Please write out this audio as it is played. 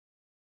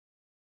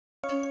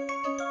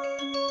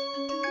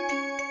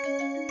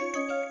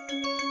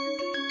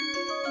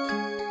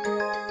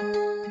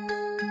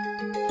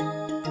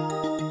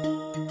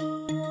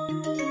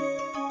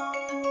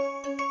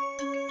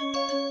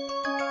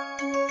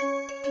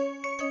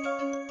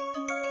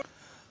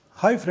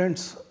Hi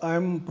friends, I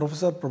am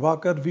Professor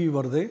Prabhakar V.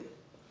 Vardhe,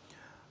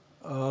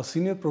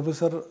 Senior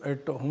Professor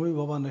at Homi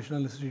Bhabha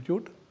National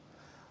Institute.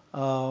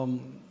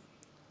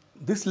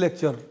 This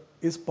lecture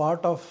is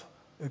part of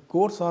a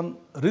course on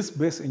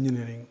risk-based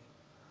engineering,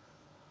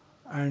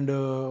 and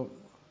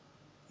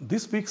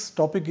this week's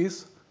topic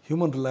is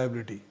human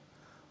reliability.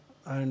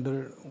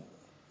 And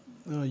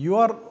you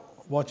are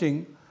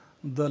watching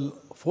the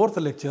fourth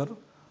lecture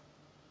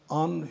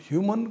on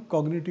human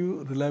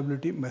cognitive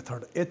reliability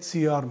method,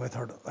 HCR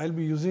method. I will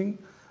be using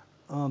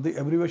the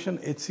abbreviation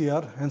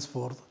HCR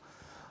henceforth.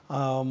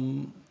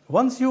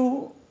 Once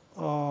you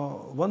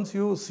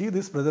see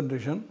this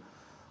presentation,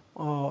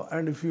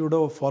 and if you would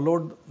have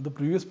followed the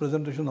previous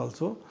presentation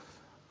also,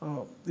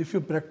 if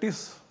you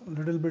practice a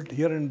little bit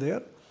here and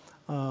there,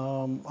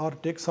 or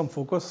take some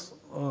focus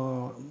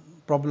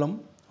problem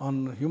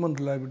on human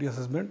reliability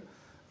assessment,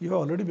 you have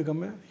already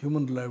become a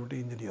human reliability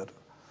engineer.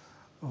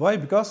 Why?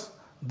 Because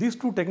these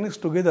two techniques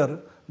together,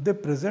 they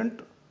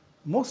present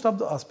most of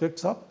the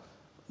aspects of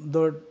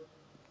the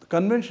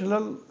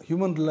conventional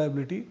human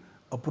reliability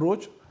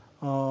approach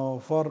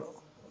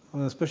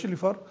especially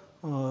for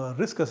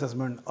risk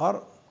assessment,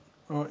 or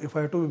if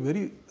I have to be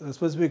very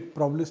specific,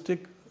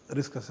 probabilistic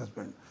risk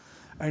assessment.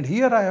 And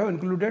here I have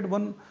included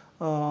one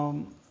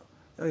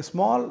a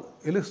small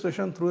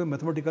illustration through a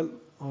mathematical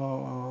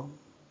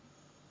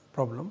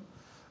problem.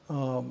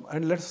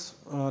 And let's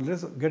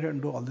get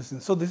into all these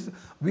things. So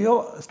we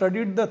have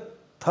studied the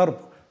THERP,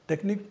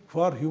 technique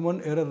for human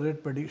error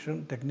rate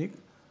prediction technique,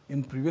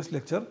 in previous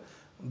lecture.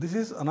 This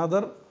is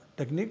another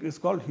technique. It's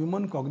called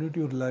human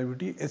cognitive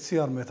reliability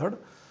HCR method.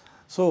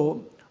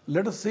 So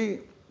let us see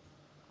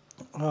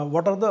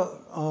what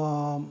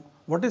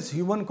is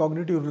human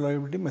cognitive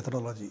reliability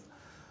methodology.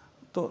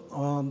 So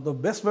the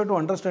best way to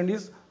understand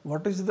is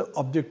what is the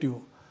objective.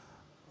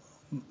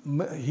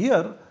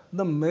 Here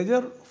the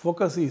major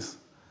focus is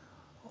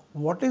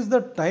what is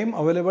the time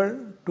available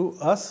to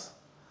us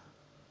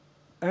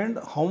and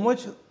how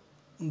much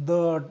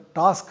the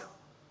task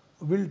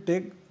will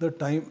take the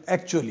time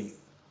actually.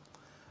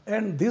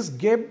 And this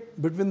gap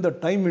between the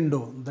time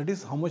window, that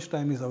is how much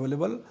time is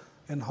available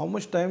and how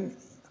much time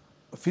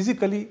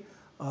physically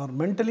or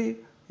mentally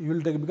you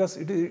will take, because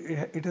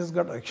it has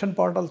got action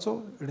part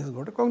also, it has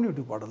got a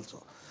cognitive part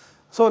also.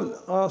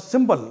 So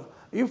simple,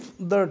 if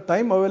the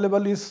time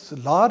available is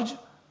large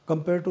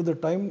compared to the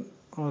time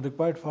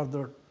required for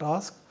the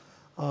task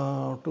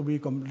to be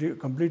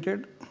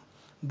completed,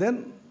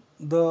 then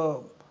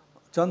the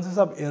chances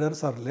of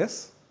errors are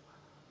less.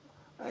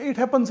 It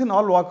happens in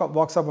all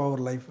walks of our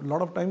life. A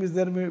lot of time is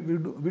there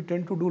we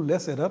tend to do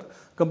less error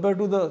compared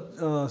to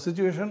the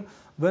situation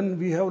when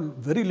we have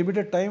very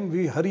limited time,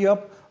 we hurry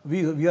up,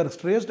 we are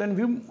stressed and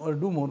we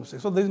do more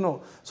mistakes. So there is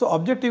no. So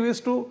objective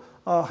is to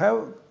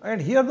have, and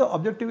here the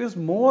objective is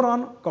more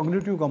on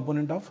cognitive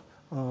component of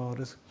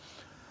risk.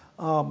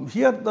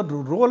 Here the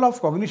role of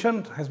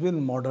cognition has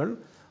been modeled.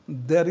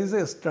 There is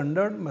a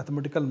standard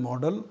mathematical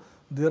model.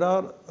 There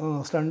are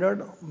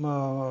standard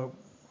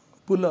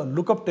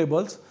lookup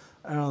tables.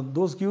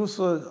 Those gives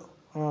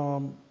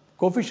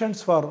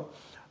coefficients for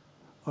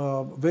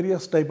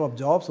various type of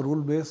jobs,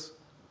 rule based,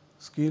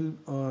 skill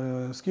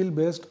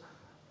based.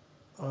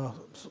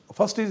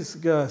 First is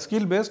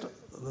skill based,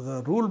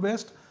 the rule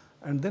based,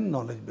 and then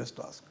knowledge based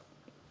task.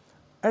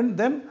 And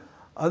then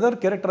other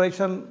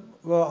characterization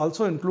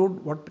also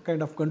include what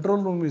kind of control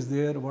room is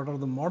there, what are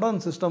the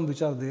modern systems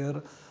which are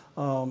there,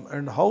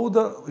 and how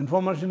the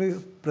information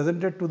is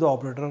presented to the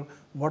operator,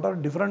 what are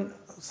different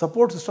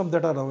support systems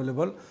that are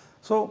available.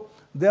 So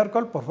they are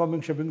called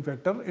performance shaping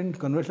factor in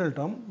conventional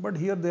term, but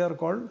here they are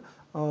called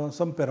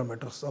some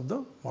parameters of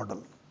the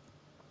model.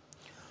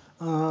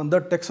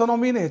 The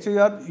taxonomy in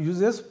HCR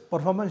uses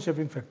performance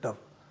shaping factor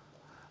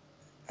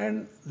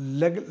and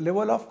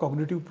level of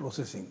cognitive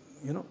processing,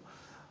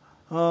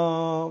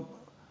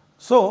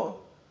 so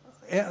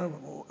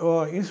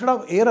instead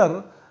of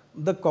error,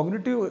 the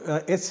cognitive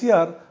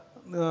HCR,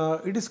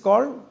 it is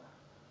called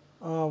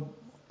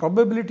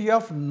probability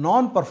of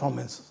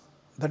non-performance.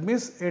 That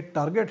means a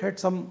target had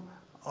some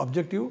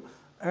objective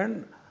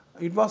and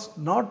it was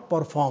not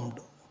performed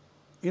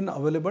in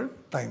available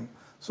time.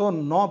 So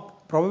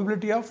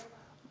probability of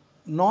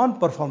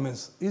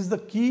non-performance is the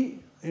key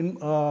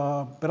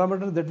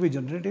parameter that we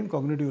generate in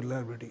cognitive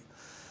reliability.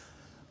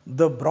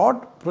 The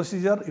broad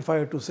procedure, if I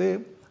have to say,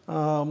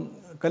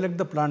 collect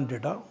the plant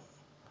data,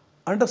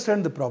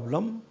 understand the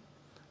problem,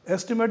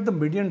 estimate the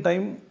median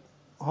time,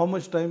 how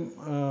much time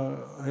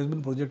has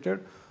been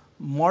projected,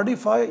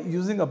 modify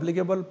using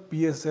applicable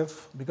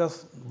PSF,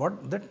 because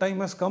that time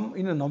has come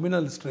in a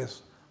nominal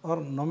stress or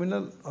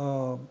nominal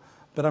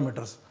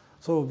parameters.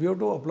 So we have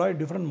to apply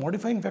different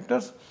modifying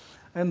factors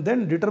and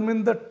then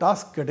determine the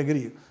task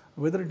category,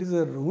 whether it is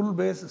a rule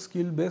based,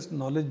 skill based,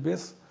 knowledge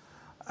based,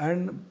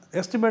 and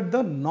estimate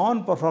the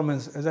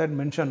non-performance. As I had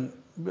mentioned,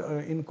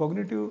 in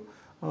cognitive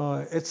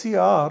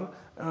HCR,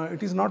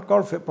 it is not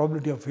called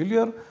probability of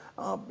failure.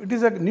 It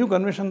is a new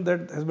convention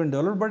that has been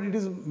developed, but it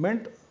is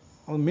meant,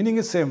 meaning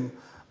is same,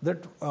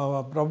 that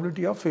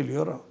probability of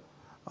failure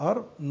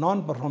or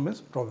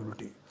non-performance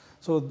probability.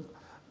 So,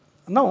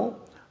 now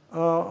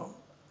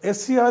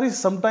HCR is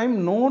sometimes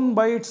known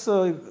by its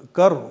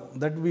curve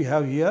that we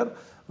have here,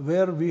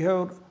 where we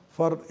have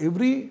for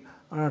every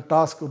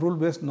task, rule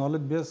based,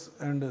 knowledge based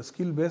and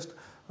skill based,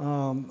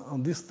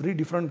 these three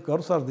different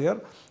curves are there,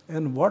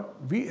 and what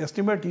we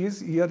estimate is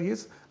here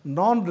is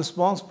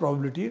non-response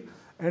probability,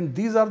 and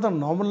these are the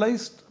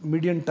normalized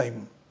median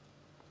time.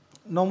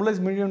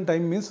 Normalized median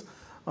time means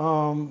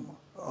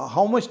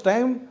how much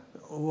time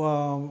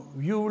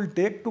you will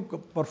take to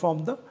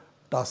perform the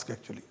task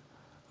actually.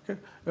 Okay.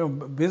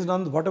 Based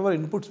on whatever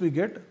inputs we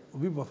get,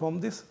 we perform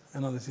this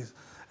analysis,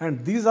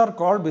 and these are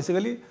called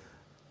basically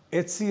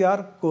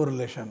HCR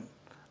correlation,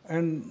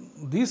 and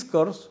these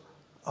curves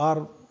are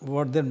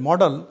what they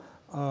model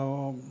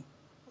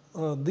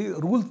they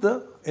rules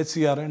the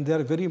HCR, and they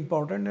are very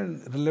important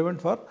and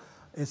relevant for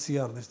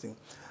HCR this thing.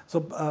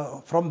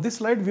 So, from this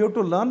slide we have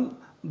to learn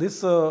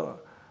this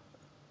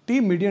T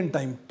median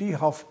time, T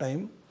half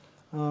time.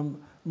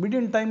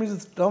 Median time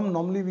is the term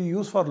normally we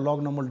use for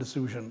log normal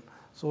distribution.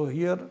 So,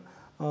 here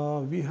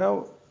we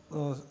have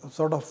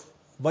sort of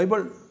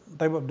Weibull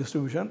type of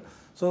distribution.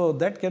 So,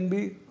 that can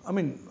be, I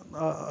mean,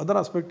 other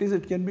aspect is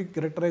it can be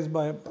characterized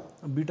by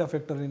a beta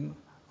factor in,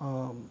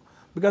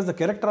 because the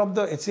character of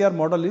the HCR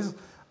model is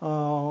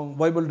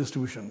Weibull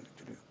distribution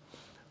actually.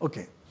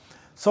 Okay.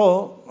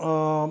 So,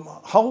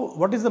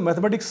 what is the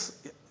mathematics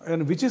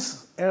and which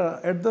is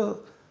at the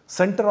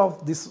center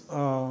of this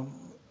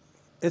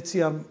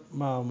HCR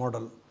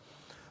model?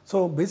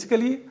 So,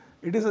 basically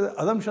it is an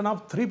assumption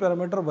of 3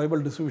 parameter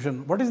Weibull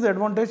distribution. What is the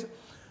advantage?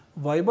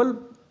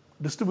 Weibull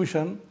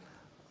distribution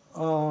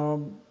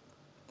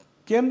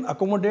can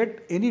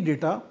accommodate any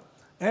data,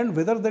 and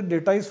whether that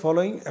data is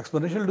following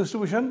exponential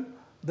distribution,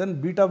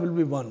 then beta will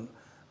be 1.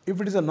 If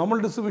it is a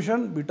normal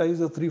distribution, beta is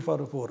a 3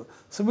 or 4.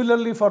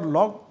 Similarly, for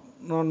log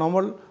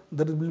normal,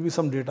 there will be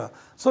some data.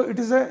 So, it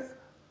is a,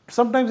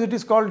 sometimes it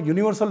is called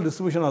universal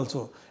distribution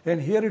also, and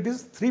here it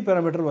is 3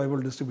 parameter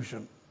Weibull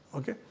distribution.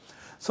 Okay.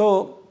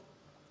 So,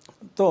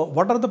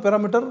 what are the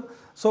parameter?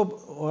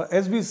 So,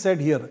 as we said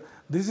here,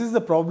 this is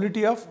the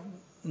probability of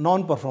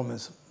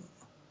non-performance.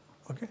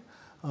 Okay.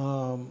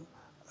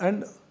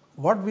 And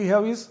what we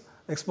have is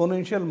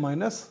exponential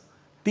minus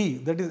t,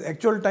 that is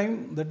actual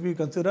time that we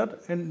consider,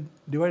 and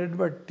divided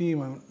by t.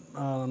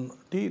 So,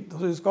 it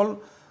is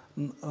called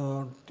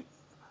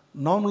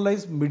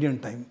normalized median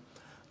time.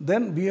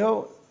 Then we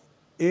have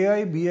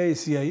AI, BI,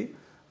 CI.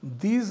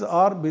 These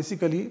are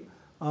basically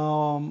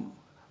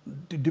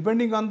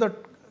depending on the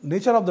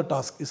nature of the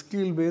task,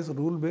 skill based,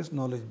 rule based,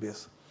 knowledge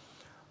based.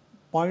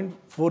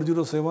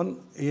 0.407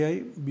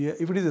 AI, BI.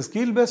 If it is a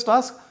skill based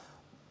task,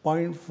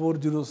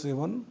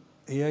 0.407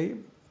 AI,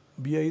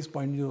 BI is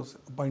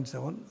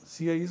 0.7,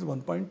 CI is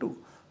 1.2.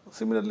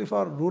 Similarly,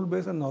 for rule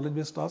based and knowledge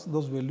based tasks,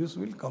 those values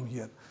will come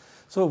here.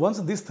 So, once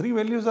these 3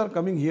 values are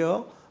coming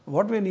here,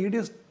 what we need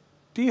is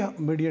T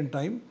median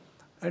time,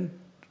 and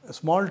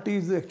small t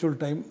is the actual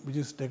time which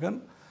is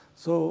taken.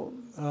 So,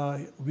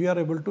 we are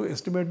able to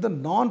estimate the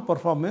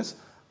non-performance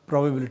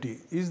probability,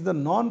 is the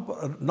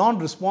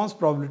non-response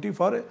probability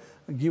for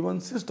a given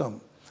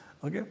system.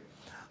 Okay.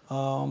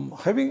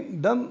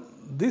 Having done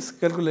this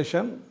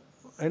calculation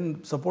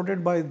and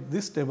supported by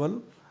this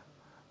table,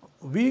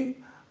 we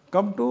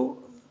come to,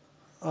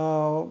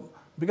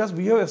 because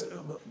we have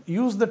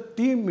used the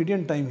T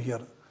median time here.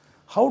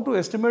 How to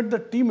estimate the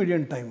T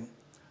median time?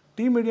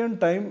 T median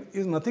time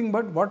is nothing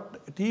but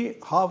what T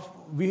half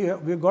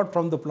we got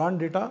from the plant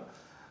data,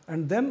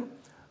 and then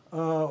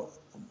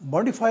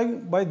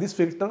modifying by this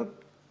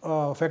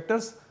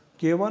factors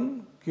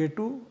K1,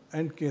 K2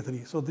 and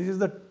K3. So, this is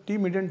the T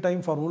median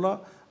time formula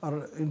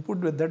or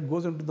input that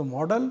goes into the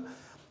model.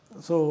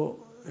 So,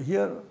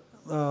 here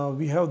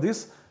we have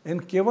this,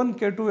 and K1,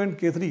 K2 and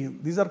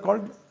K3, these are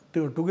called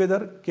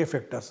together K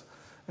factors,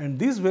 and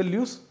these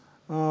values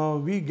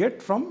we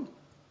get from,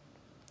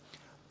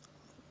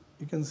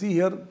 you can see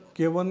here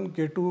K1,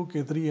 K2,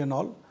 K3 and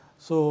all.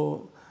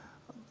 So,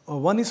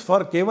 one is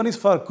for K1 is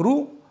for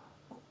crew,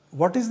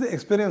 what is the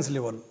experience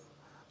level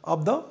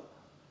of the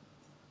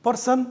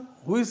person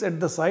who is at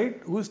the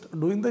site, who is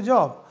doing the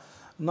job.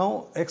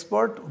 Now,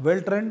 expert,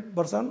 well-trained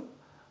person,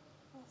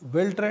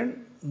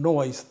 well-trained,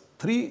 novice.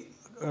 3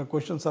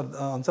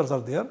 answers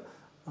are there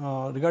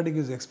regarding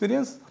his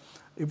experience.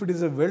 If it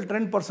is a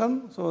well-trained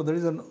person, so there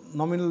is a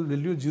nominal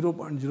value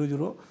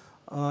 0.00.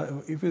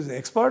 If he is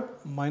expert,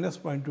 minus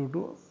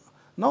 0.22.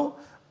 Now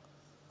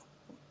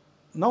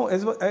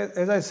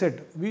as I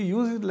said, we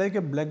use it like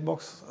a black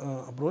box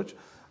approach.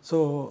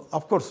 So,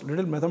 of course,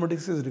 little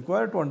mathematics is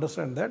required to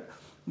understand that,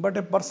 but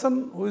a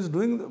person who is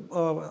doing,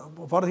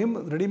 for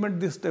him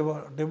ready-made this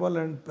table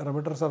and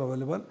parameters are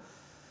available.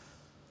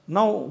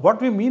 Now,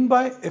 what we mean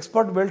by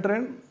expert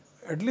well-trained,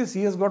 at least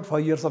he has got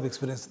 5 years of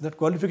experience. That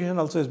qualification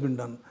also has been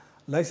done.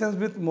 License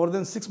with more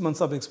than 6 months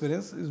of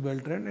experience is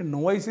well-trained, and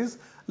novice is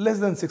less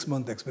than 6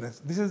 month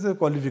experience. This is the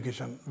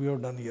qualification we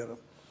have done here.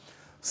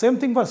 Same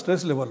thing for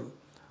stress level.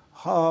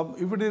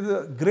 If it is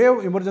a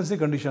grave emergency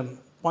condition,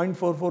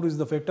 0.44 is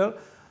the factor.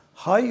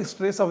 High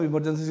stress of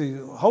emergency.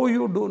 How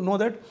you know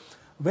that?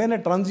 when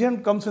a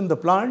transient comes in the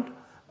plant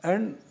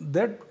and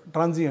that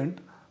transient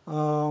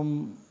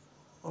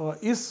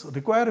is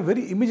require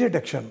very immediate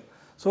action.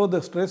 So,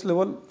 the stress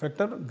level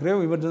factor,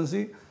 grave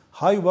emergency,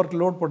 high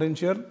workload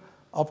potential,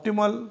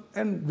 optimal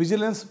and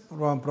vigilance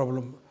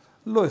problem,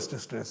 lowest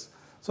stress.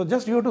 So,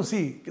 just you have to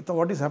see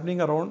what is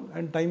happening around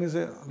and time is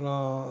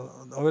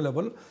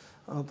available.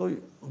 So,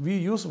 we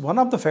use one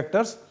of the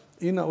factors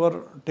in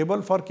our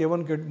table for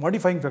K1,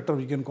 modifying factor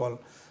we can call.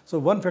 So,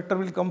 one factor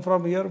will come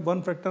from here,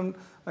 one factor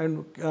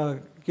and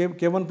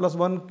K1 plus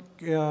 1,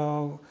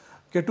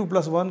 K2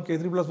 plus 1,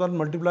 K3 plus 1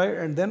 multiply,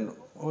 and then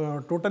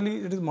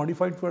totally it is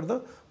modified for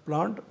the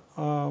plant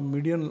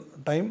median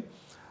time.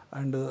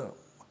 And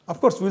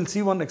of course, we will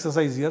see one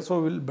exercise here,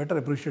 so we will better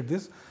appreciate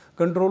this.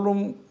 Control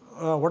room,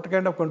 what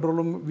kind of control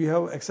room we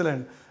have?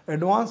 Excellent.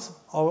 Advanced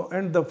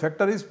and the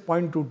factor is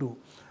 0.22.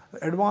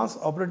 Advanced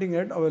operating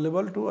head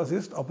available to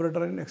assist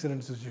operator in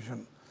accident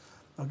situation.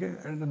 Okay,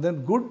 and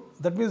then good,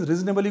 that means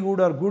reasonably good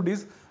or good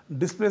is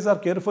displays are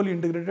carefully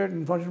integrated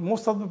information.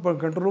 Most of the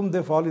control room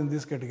they fall in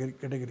this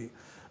category,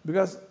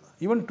 because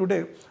even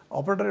today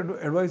operator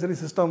advisory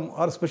system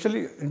or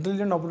especially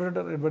intelligent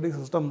operator advisory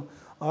system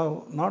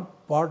are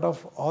not part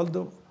of all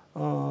the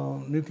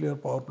nuclear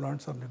power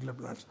plants or nuclear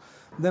plants.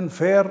 Then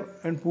fair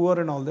and poor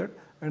and all that,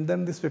 and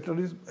then this factor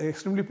is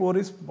extremely poor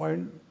is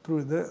point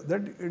through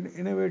that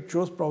in a way it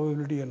shows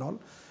probability and all.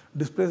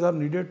 Displays are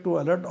needed to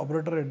alert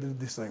operator at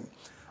this time.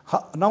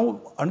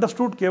 Now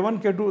understood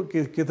K1,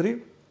 K2,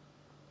 K3.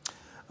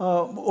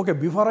 Okay,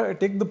 before I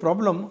take the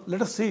problem,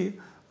 let us see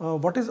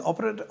what is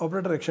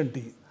operator action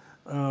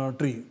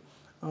tree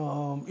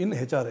in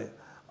HRA.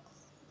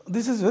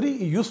 This is very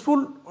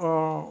useful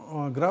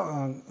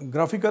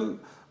graphical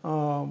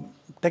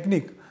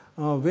technique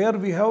where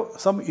we have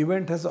some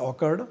event has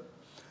occurred.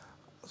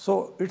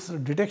 So, its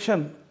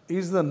detection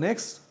is the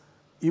next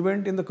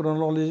event in the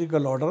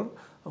chronological order.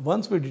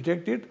 Once we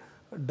detect it,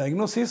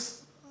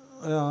 diagnosis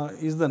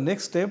is the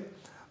next step,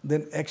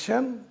 then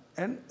action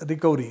and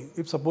recovery.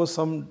 If suppose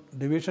some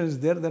deviation is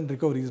there, then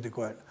recovery is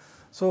required.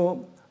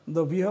 So,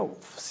 we have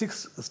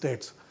 6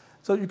 states.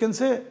 So, you can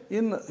say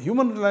in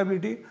human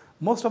reliability,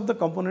 most of the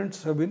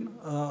components have been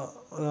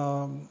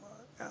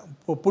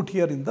put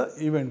here in the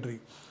event tree.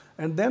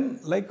 And then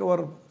like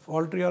our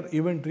fault tree or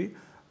event tree,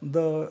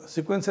 the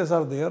sequences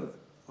are there.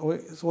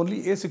 It's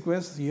only a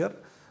sequence here.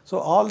 So,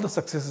 all the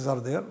successes are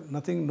there,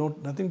 nothing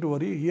to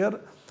worry. Here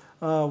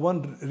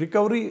one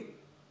recovery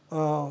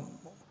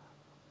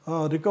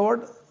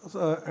recovered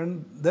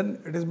and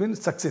then it has been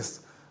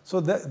success.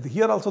 So,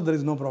 here also there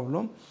is no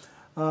problem.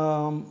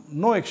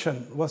 No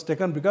action was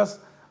taken because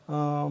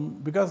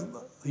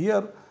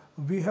here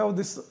we have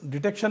this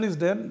detection is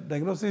there,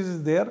 diagnosis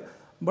is there,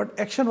 but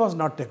action was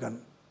not taken.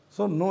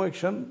 So, no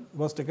action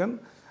was taken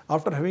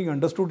after having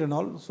understood and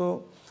all.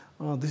 So,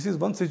 this is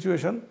one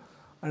situation,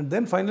 and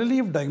then finally,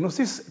 if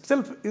diagnosis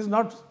itself is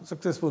not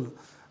successful,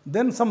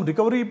 then some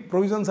recovery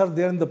provisions are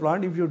there in the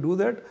plant. If you do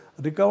that,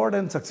 recovered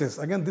and success,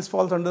 again this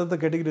falls under the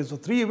category. So,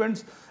 3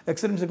 events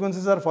accident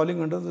sequences are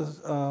falling under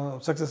the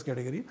success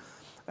category,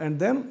 and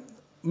then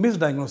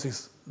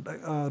misdiagnosis,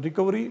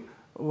 recovery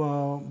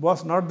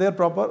was not there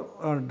proper,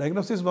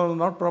 diagnosis was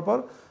not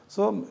proper.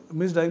 So,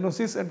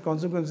 misdiagnosis and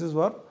consequences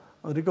were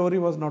recovery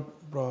was not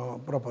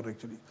proper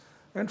actually.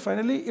 And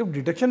finally, if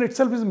detection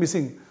itself is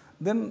missing,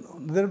 then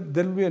there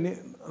will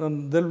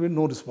be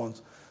no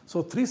response.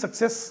 So, 3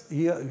 success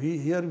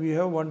here we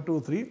have 1,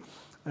 2, 3,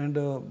 and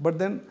but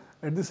then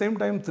at the same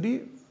time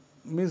 3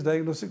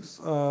 misdiagnoses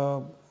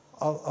are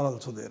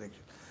also there actually.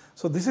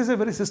 So, this is a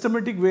very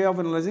systematic way of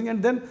analyzing,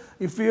 and then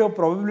if we have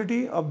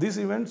probability of these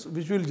events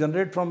which will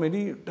generate from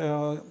any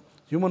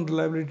human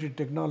reliability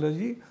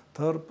technology,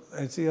 THERP,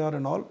 HCR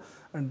and all,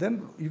 and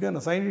then you can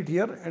assign it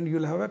here and you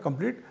will have a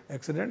complete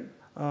accident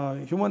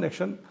human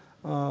action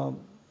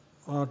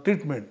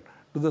treatment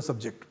to the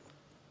subject.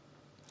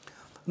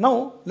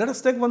 Now, let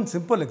us take one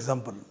simple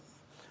example,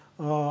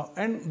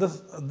 and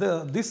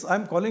this I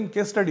am calling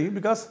case study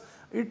because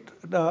it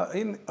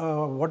in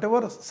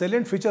whatever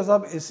salient features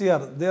of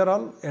HCR, they are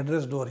all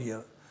addressed over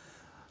here.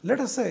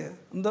 Let us say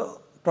the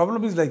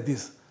problem is like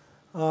this,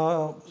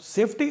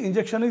 safety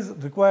injection is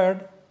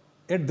required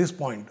at this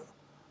point.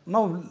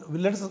 Now,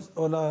 let us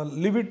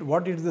leave it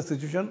what is the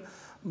situation,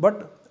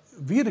 but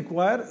we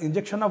require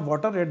injection of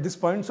water at this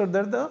point, so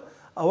that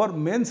our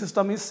main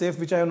system is safe,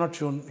 which I have not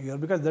shown here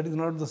because that is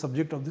not the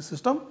subject of this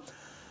system.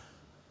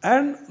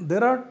 And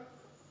there are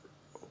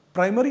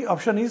primary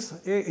option is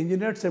a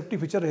engineered safety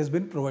feature has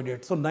been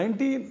provided. So,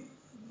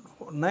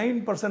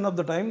 99% of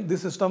the time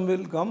this system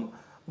will come,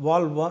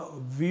 valve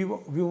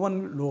V1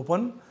 will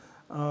open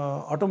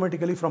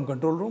automatically from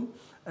control room,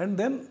 and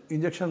then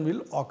injection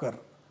will occur.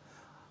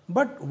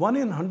 But 1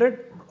 in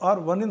 100 or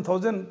 1 in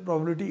 1000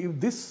 probability, if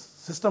this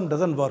system does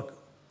not work,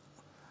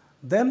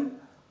 then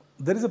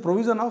there is a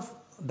provision of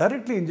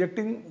directly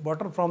injecting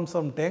water from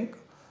some tank,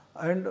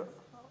 and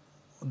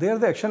there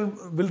the action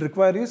will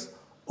require is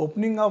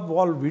opening of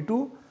valve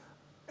V2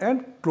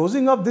 and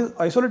closing of this,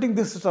 isolating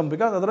this system,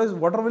 because otherwise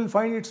water will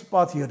find its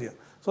path here.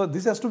 So,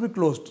 this has to be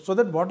closed, so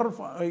that water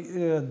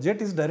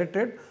jet is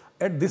directed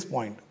at this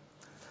point.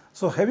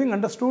 So, having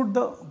understood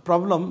the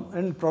problem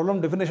and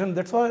problem definition,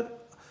 that is why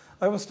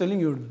I was telling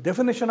you,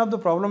 definition of the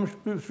problem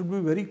should be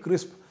very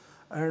crisp,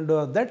 and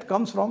that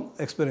comes from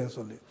experience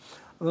only.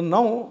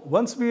 Now,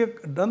 once we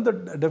have done the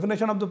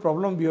definition of the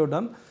problem we have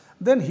done,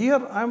 then here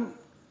I am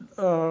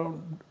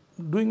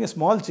doing a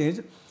small change.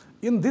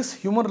 In this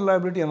human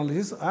reliability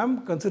analysis, I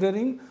am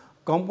considering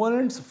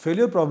components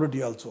failure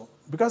probability also,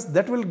 because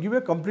that will give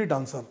a complete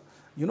answer,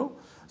 you know.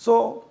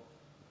 So,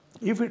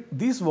 if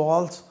these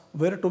valves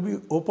were to be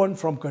opened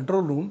from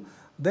control room,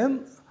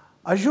 then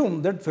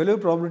assume that failure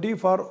probability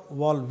for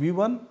valve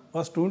V1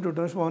 was 2 into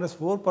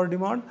 10⁻⁴ per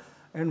demand,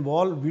 and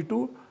valve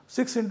V2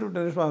 6 into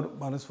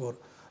 10⁻⁴.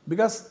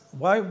 Because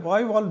why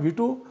valve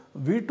V2?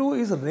 V2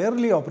 is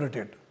rarely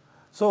operated.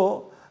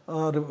 So,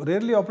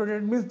 rarely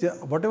operated means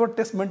whatever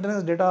test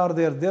maintenance data are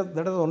there, that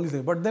is the only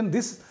thing. But then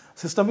this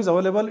system is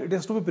available, it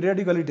has to be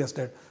periodically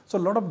tested. So, a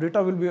lot of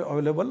data will be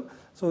available.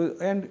 So,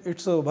 and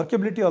its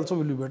workability also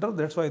will be better,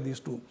 that is why these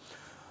two.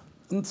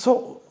 And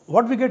so,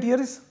 what we get here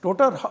is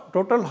total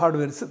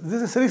hardware. This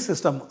is a series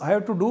system. I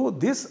have to do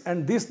this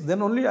and this,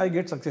 then only I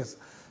get success.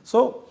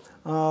 So,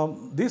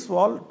 this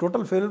valve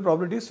total failure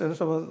probability is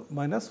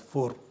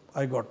 10⁻⁴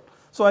 I got.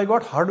 So, I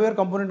got hardware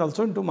component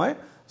also into my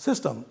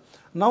system.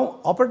 Now,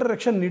 operator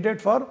action needed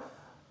for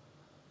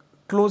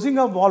closing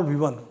of valve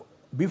V1.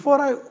 Before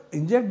I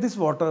inject this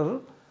water,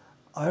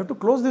 I have to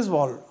close this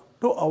valve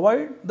to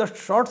avoid the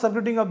short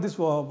circuiting of this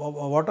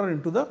water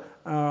into the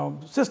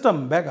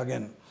system back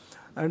again.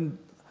 And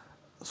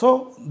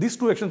so, these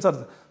two actions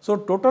are, so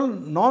total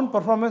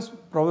non-performance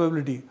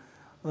probability.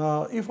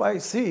 If I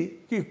see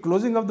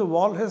closing of the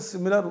valve has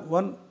similar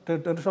 1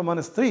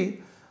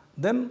 10⁻⁻⁴,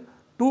 then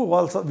two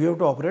valves we have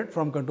to operate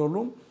from control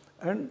room,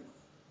 and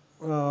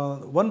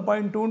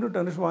 1.2 into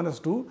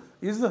 10⁻²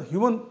 is the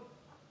human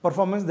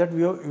performance that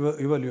we have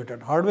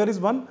evaluated. Hardware is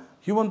 1,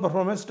 human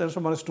performance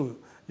 10⁻².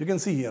 You can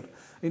see here.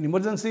 In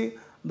emergency,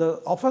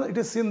 often it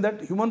is seen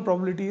that human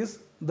probability is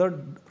the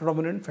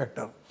predominant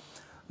factor.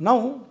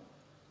 Now,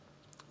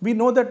 we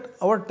know that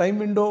our time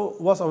window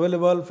was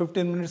available,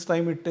 15 minutes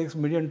time it takes,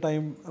 median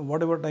time,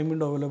 whatever time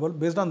window available.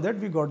 Based on that,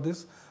 we got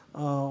this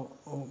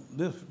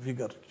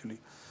figure actually.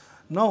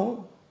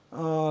 Now,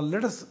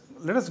 let us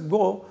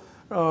go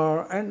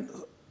and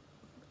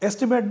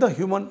estimate the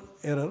human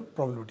error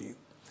probability.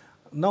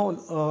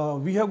 Now,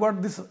 we have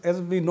got this,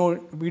 as we know,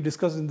 we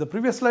discussed in the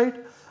previous slide.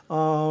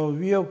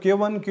 We have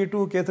K1,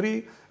 K2,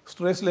 K3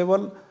 stress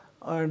level,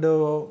 and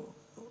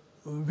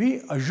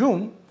we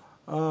assume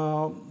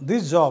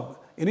this job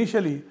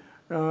initially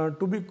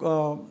to be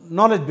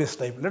knowledge based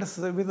type. Let us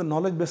say with the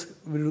knowledge based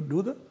we will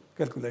do the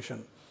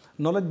calculation.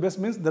 Knowledge based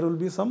means there will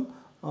be some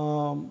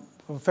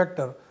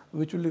factor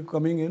which will be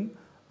coming in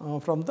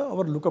from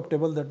our lookup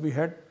table that we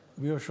have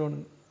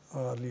shown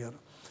earlier.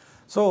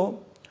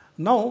 So,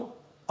 now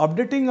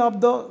updating of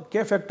the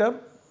K factor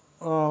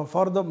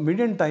for the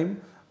median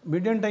time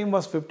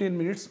was 15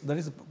 minutes, that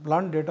is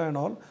plant data and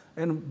all,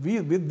 and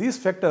with these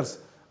factors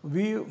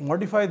we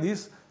modify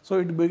this, so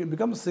it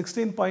becomes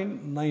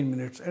 16.9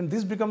 minutes, and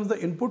this becomes the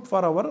input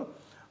for our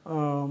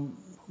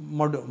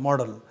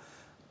model.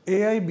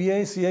 AI,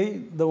 BI,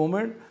 CI, the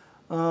moment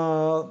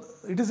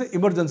it is an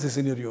emergency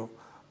scenario,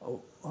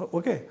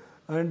 okay,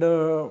 and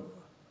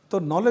so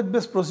knowledge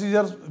based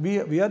procedures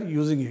we are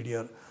using it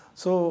here.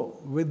 So,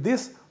 with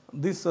this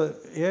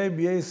AI,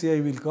 BI,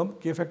 CI will come,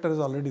 K factor is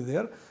already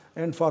there,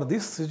 and for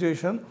this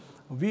situation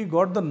we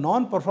got the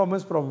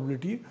non-performance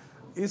probability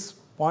is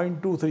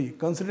 0.23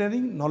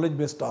 considering knowledge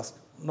based task,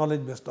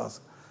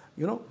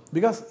 you know,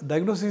 because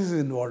diagnosis is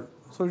involved.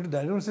 So,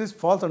 diagnosis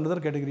falls under the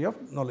category of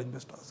knowledge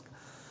based task.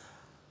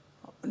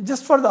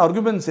 Just for the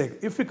argument's sake,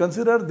 if we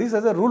consider this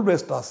as a rule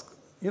based task,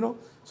 you know,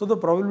 so the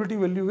probability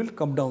value will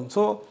come down.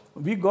 So,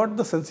 we got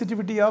the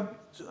sensitivity of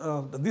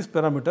these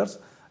parameters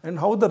and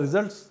how the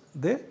results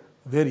they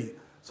vary.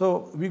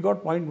 So, we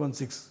got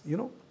 0.16, you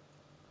know.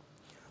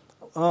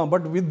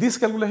 But with this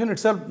calculation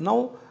itself,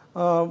 now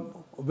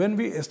when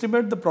we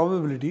estimate the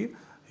probability,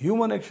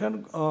 human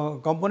action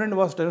component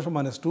was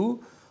 10⁻²,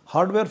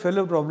 hardware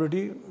failure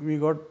probability we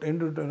got 10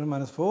 to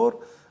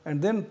 10⁻⁴,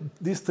 and then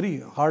these three,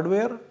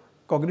 hardware,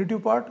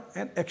 cognitive part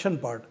and action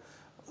part.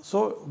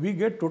 So, we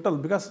get total,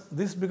 because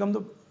this becomes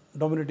the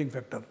dominating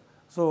factor.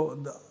 So,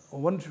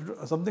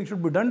 something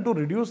should be done to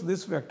reduce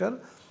this factor,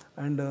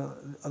 and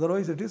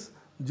otherwise it is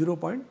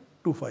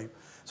 0.25.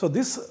 So,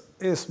 this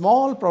a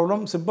small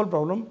problem, simple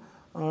problem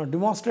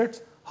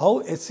demonstrates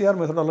how HCR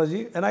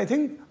methodology, and I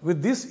think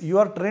with this you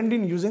are trained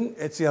in using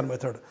HCR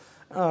method.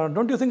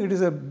 Don't you think it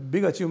is a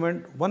big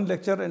achievement, one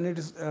lecture and it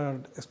is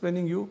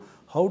explaining you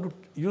how to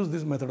use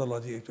this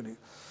methodology actually.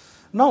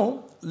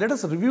 Now, let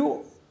us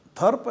review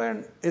THERP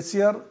and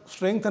HCR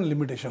strength and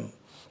limitation.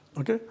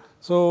 Okay.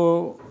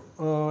 So,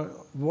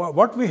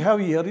 what we have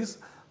here is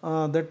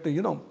that,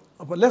 you know,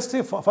 let us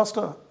say first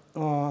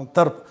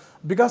THERP,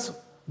 because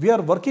we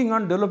are working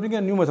on developing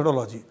a new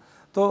methodology.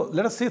 So,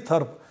 let us say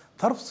THERP.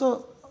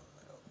 THERP's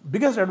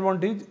biggest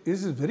advantage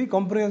is very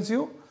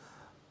comprehensive,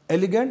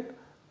 elegant,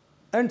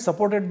 and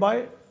supported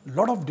by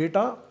lot of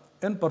data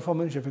and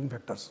performance shaping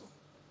factors.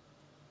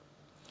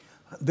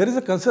 There is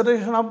a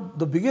consideration of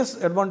the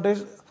biggest advantage,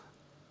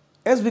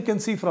 as we can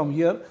see from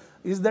here,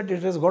 is that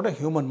it has got a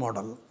human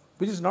model,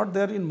 which is not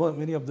there in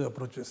many of the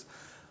approaches.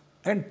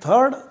 And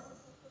third,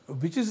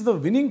 which is the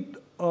winning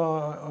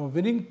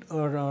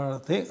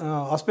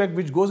aspect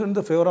which goes in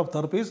the favor of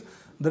therapies,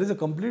 there is a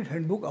complete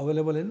handbook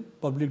available in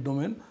public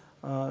domain.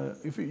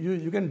 If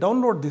you can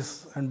download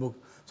this handbook.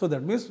 So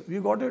that means we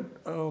got a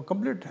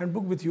complete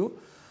handbook with you.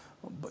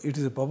 It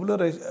is a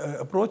popular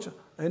approach,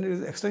 and it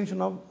is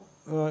extension of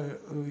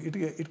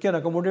it can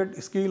accommodate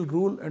skill,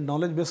 rule and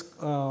knowledge based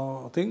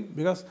thing,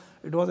 because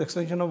it was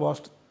extension of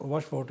WASH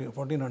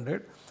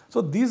 1400.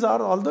 So these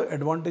are all the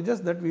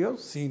advantages that we have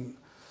seen.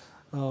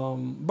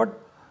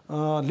 But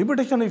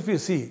limitation, if we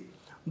see,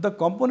 the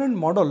component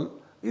model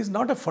is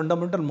not a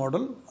fundamental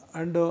model,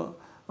 and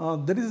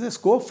there is a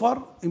scope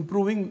for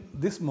improving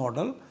this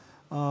model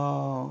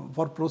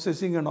for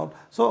processing and all.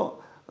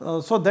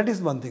 So that is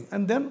one thing.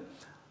 And then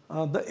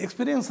the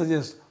experience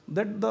suggests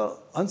that the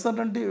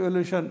uncertainty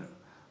evaluation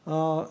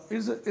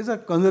is a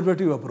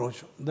conservative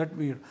approach that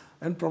we,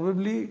 and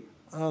probably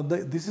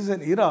this is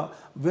an era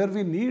where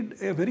we need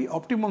a very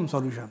optimum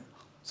solution.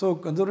 So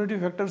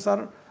conservative factors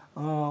are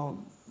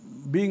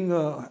being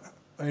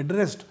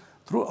addressed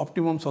through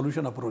optimum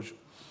solution approach.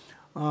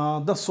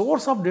 The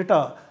source of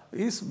data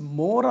is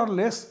more or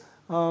less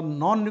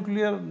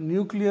non-nuclear,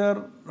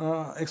 nuclear,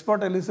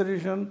 expert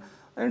elucidation,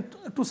 and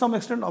to some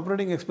extent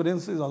operating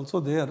experience is also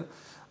there.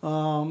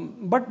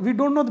 But we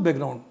don't know the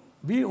background.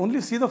 We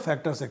only see the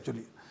factors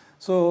actually.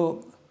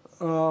 So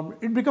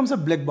it becomes a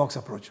black box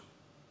approach.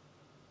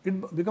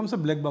 It becomes a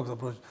black box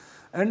approach.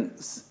 And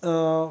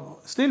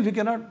still we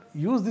cannot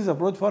use this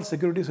approach for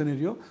security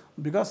scenario,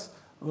 because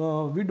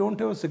we don't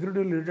have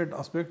security related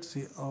aspects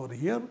over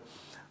here.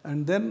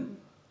 And then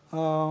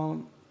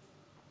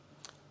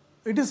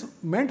it is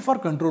meant for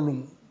control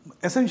room.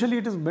 Essentially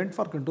it is meant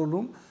for control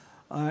room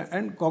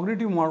and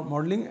cognitive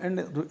modeling, and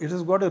it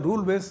has got a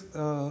rule based,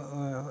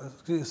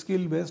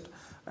 skill based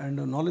and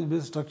knowledge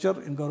based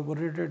structure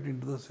incorporated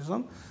into the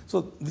system.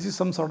 So this is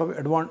some sort of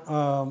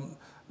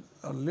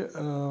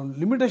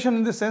limitation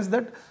in the sense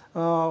that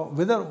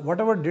whether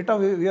whatever data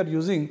we are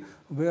using,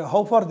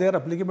 how far they are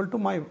applicable to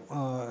my,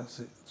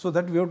 so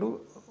that we have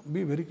to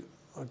be very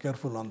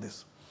careful on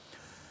this.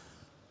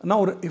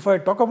 Now, if I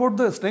talk about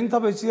the strength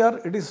of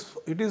HCR,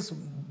 it is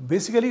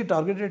basically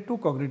targeted to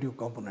cognitive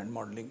component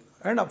modeling,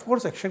 and of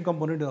course action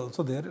component is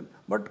also there,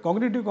 but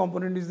cognitive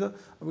component is the,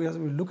 we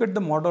look at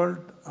the model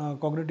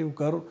cognitive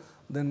curve,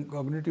 then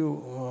cognitive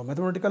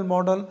mathematical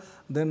model,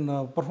 then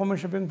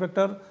performance shaping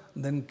factor,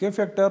 then K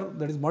factor,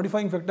 that is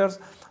modifying factors.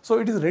 So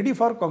it is ready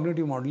for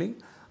cognitive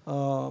modeling.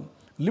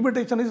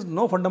 Limitation is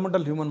no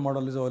fundamental human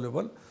model is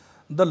available.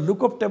 The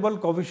lookup table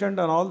coefficient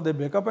and all they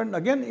back up, and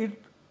again it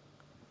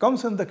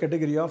comes in the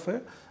category of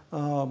a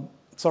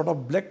sort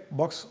of black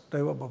box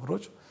type of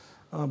approach.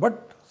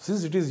 But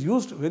since it is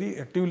used very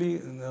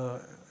actively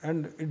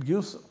and it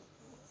gives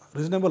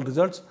reasonable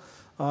results,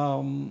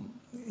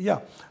 yeah,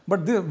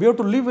 but we have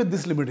to live with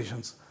these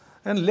limitations.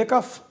 And lack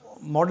of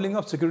modeling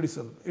of security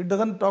cell, it does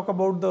not talk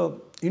about the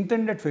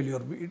intended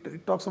failure,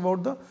 it talks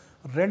about the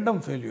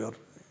random failure,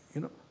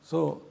 you know.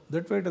 So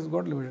that way it has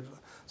got limited.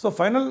 So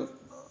final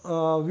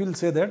we will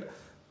say that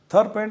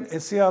THERP and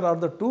HCR are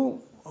the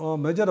two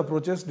major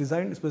approaches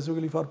designed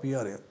specifically for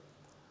PRA.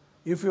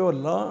 If you have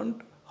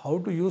learned how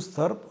to use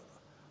THERP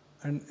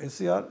and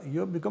HCR, you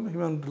have become a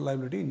human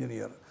reliability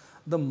engineer.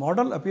 The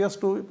model appears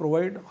to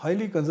provide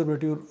highly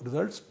conservative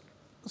results.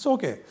 So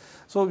okay,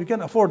 so we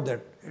can afford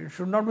that. It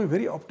should not be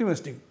very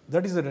optimistic.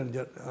 That is the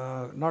danger,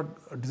 not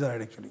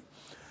desired actually.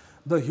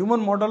 The human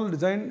model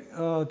design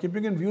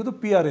keeping in view the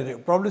PRA,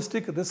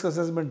 probabilistic risk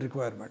assessment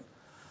requirement.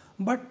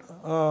 But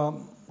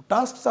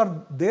tasks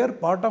are there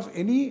part of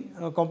any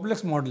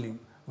complex modeling,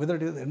 whether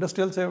it is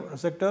industrial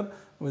sector,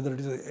 whether it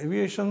is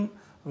aviation,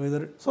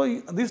 whether, so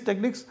these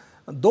techniques,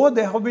 though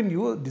they have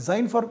been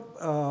designed for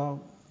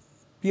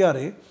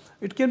PRA,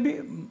 it can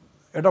be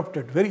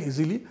adopted very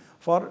easily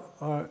for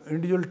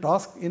individual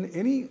tasks in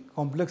any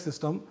complex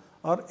system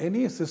or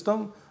any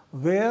system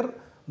where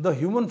the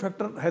human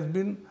factor has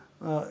been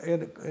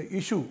an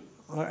issue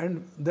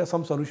and there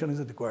some solution is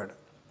required.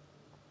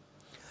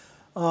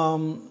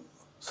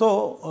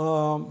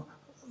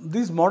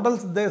 These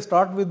models, they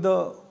start with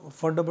the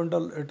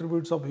fundamental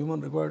attributes of human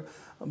required,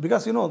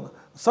 because you know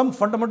some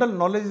fundamental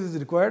knowledge is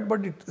required,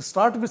 but it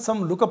starts with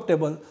some lookup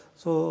table.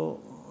 So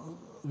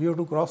we have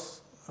to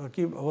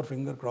keep our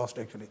finger crossed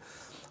actually.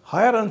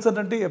 Higher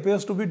uncertainty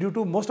appears to be due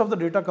to most of the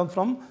data comes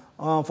from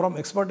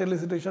expert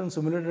elicitation,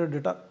 simulator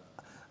data.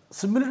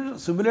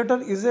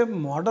 Simulator is a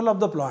model of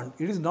the plant,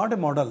 it is not a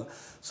model.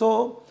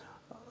 So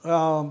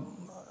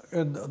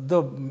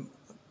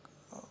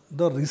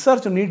the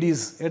research need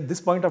is at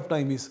this point of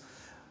time is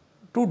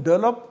to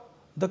develop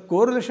the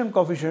correlation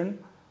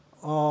coefficient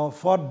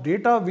for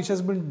data which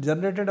has been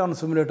generated on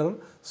simulator,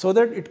 so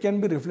that it can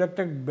be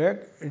reflected back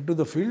into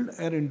the field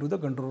and into the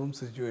control room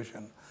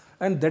situation.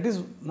 And that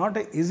is not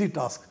an easy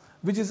task.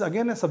 which is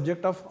again a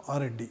subject of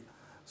R&D.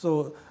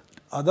 So,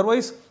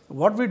 otherwise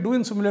what we do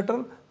in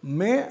simulator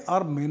may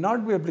or may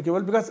not be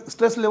applicable, because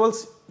stress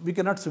levels we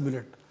cannot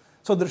simulate.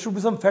 So, there should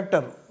be some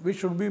factor which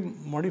should be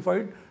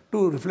modified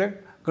to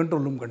reflect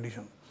control room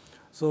condition.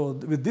 So,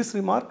 with this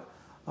remark,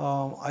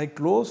 I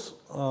close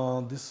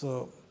this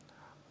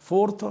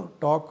fourth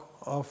talk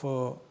of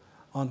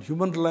on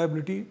human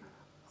reliability,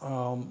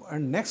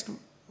 and next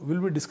we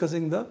will be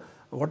discussing the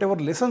whatever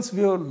lessons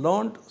we have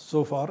learned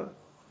so far.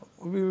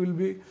 We will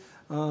be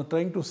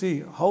trying to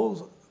see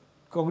how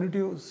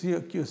cognitive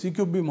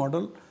CQB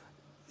model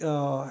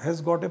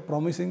has got a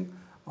promising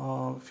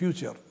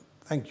future.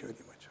 Thank you very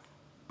much.